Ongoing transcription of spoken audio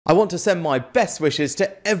I want to send my best wishes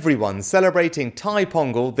to everyone celebrating Thai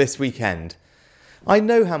Pongal this weekend. I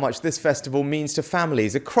know how much this festival means to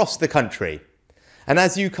families across the country. And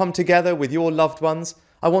as you come together with your loved ones,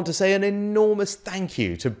 I want to say an enormous thank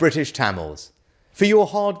you to British Tamils for your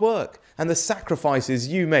hard work and the sacrifices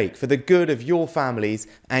you make for the good of your families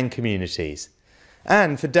and communities,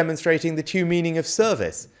 and for demonstrating the true meaning of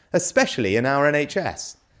service, especially in our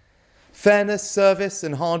NHS. Fairness, service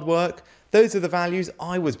and hard work, those are the values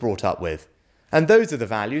I was brought up with, and those are the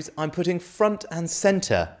values I'm putting front and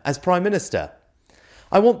centre as Prime Minister.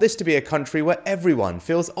 I want this to be a country where everyone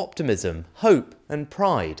feels optimism, hope and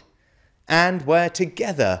pride, and where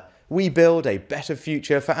together we build a better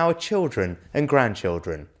future for our children and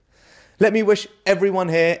grandchildren. Let me wish everyone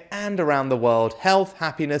here and around the world health,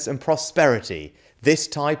 happiness and prosperity this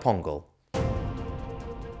Thai Pongal.